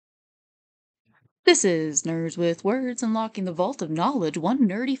This is Nerds with Words, unlocking the vault of knowledge one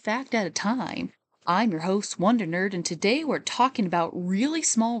nerdy fact at a time. I'm your host, Wonder Nerd, and today we're talking about really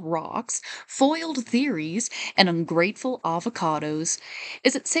small rocks, foiled theories, and ungrateful avocados.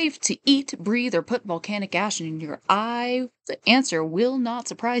 Is it safe to eat, breathe, or put volcanic ash in your eye? The answer will not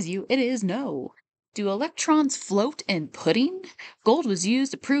surprise you. It is no. Do electrons float in pudding? Gold was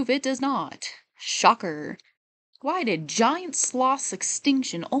used to prove it does not. Shocker. Why did giant sloth's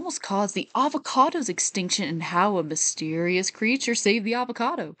extinction almost cause the avocado's extinction, and how a mysterious creature saved the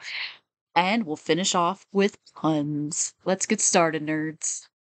avocado? And we'll finish off with puns. Let's get started, nerds.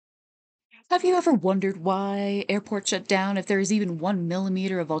 Have you ever wondered why airports shut down if there is even 1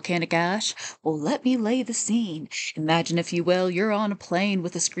 millimeter of volcanic ash? Well, let me lay the scene. Imagine, if you will, you're on a plane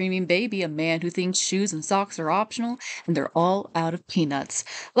with a screaming baby, a man who thinks shoes and socks are optional, and they're all out of peanuts.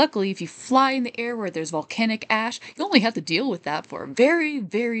 Luckily, if you fly in the air where there's volcanic ash, you only have to deal with that for a very,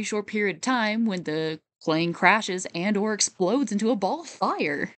 very short period of time when the plane crashes and or explodes into a ball of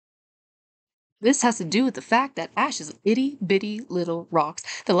fire. This has to do with the fact that ash is itty bitty little rocks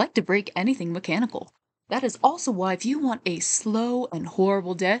that like to break anything mechanical. That is also why, if you want a slow and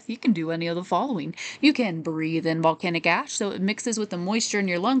horrible death, you can do any of the following. You can breathe in volcanic ash so it mixes with the moisture in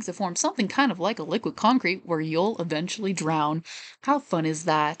your lungs to form something kind of like a liquid concrete where you'll eventually drown. How fun is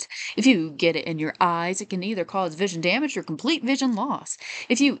that? If you get it in your eyes, it can either cause vision damage or complete vision loss.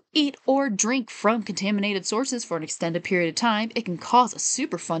 If you eat or drink from contaminated sources for an extended period of time, it can cause a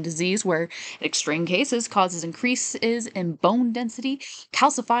super fun disease where, in extreme cases, causes increases in bone density,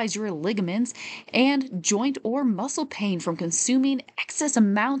 calcifies your ligaments, and joint or muscle pain from consuming excess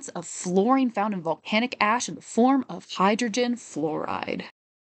amounts of fluorine found in volcanic ash in the form of hydrogen fluoride.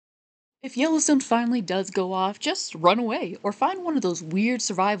 If Yellowstone finally does go off, just run away or find one of those weird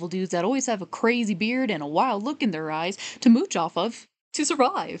survival dudes that always have a crazy beard and a wild look in their eyes to mooch off of to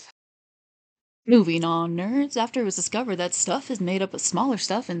survive. Moving on, nerds. After it was discovered that stuff is made up of smaller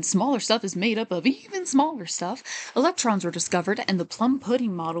stuff and smaller stuff is made up of even smaller stuff, electrons were discovered and the Plum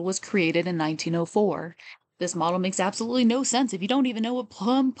pudding model was created in 1904. This model makes absolutely no sense if you don't even know what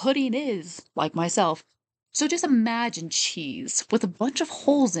plum pudding is, like myself. So just imagine cheese with a bunch of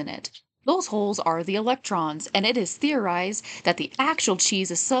holes in it. Those holes are the electrons, and it is theorized that the actual cheese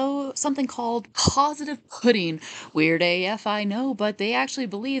is something called positive pudding. Weird AF, I know, but they actually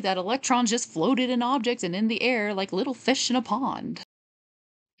believe that electrons just floated in objects and in the air like little fish in a pond.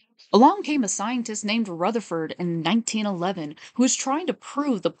 Along came a scientist named Rutherford in 1911 who was trying to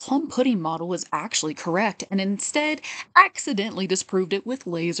prove the plum pudding model was actually correct and instead accidentally disproved it with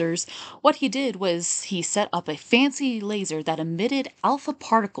lasers. What he did was he set up a fancy laser that emitted alpha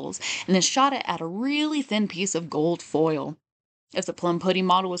particles and then shot it at a really thin piece of gold foil. If the plum pudding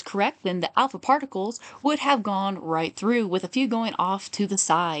model was correct, then the alpha particles would have gone right through, with a few going off to the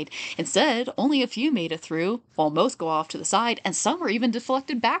side. Instead, only a few made it through, while most go off to the side, and some were even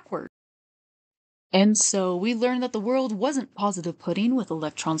deflected backward. And so we learned that the world wasn't positive pudding with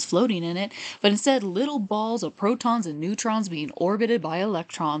electrons floating in it, but instead little balls of protons and neutrons being orbited by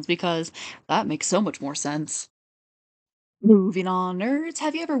electrons, because that makes so much more sense. Moving on, nerds.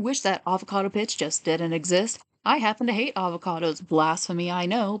 Have you ever wished that avocado pits just didn't exist? I happen to hate avocados. Blasphemy, I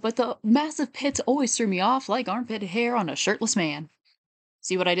know, but the massive pits always threw me off like armpit hair on a shirtless man.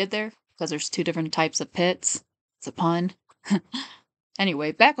 See what I did there? Because there's two different types of pits. It's a pun.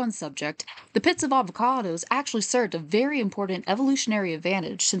 Anyway, back on subject. The pits of avocados actually served a very important evolutionary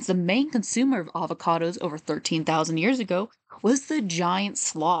advantage, since the main consumer of avocados over 13,000 years ago was the giant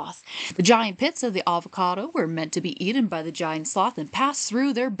sloth. The giant pits of the avocado were meant to be eaten by the giant sloth and pass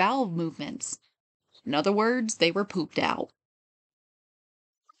through their bowel movements. In other words, they were pooped out.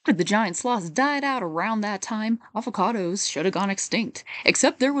 After the giant sloths died out around that time, avocados should have gone extinct.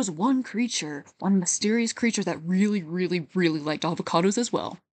 Except there was one creature, one mysterious creature that really, really, really liked avocados as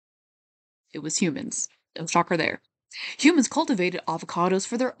well. It was humans. No shocker there. Humans cultivated avocados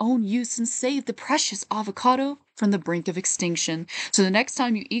for their own use and saved the precious avocado from the brink of extinction. So the next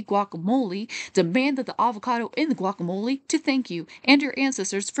time you eat guacamole, demand that the avocado in the guacamole to thank you and your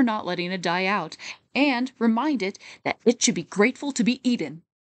ancestors for not letting it die out. And remind it that it should be grateful to be eaten.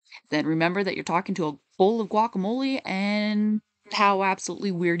 Then remember that you're talking to a bowl of guacamole and how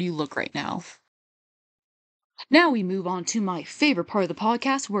absolutely weird you look right now. Now we move on to my favorite part of the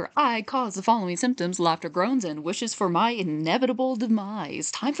podcast, where I cause the following symptoms: laughter, groans, and wishes for my inevitable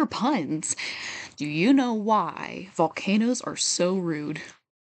demise. Time for puns. Do you know why volcanoes are so rude?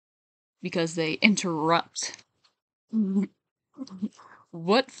 Because they interrupt.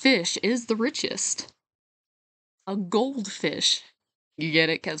 What fish is the richest? A goldfish. You get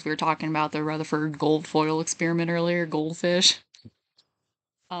it? Because we were talking about the Rutherford gold foil experiment earlier. Goldfish.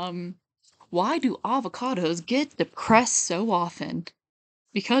 Um, Why do avocados get depressed so often?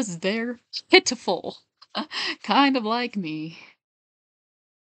 Because they're pitiful. Kind of like me.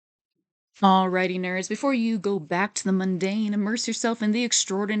 Alrighty, nerds, before you go back to the mundane, immerse yourself in the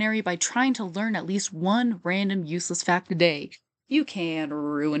extraordinary by trying to learn at least one random useless fact a day. You can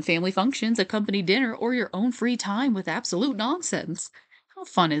ruin family functions, a company dinner, or your own free time with absolute nonsense. How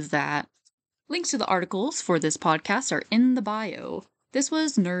fun is that? Links to the articles for this podcast are in the bio. This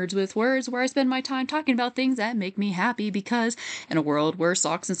was Nerds with Words, where I spend my time talking about things that make me happy because, in a world where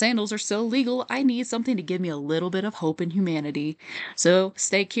socks and sandals are still illegal, I need something to give me a little bit of hope in humanity. So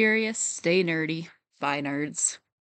stay curious, stay nerdy. Bye, nerds.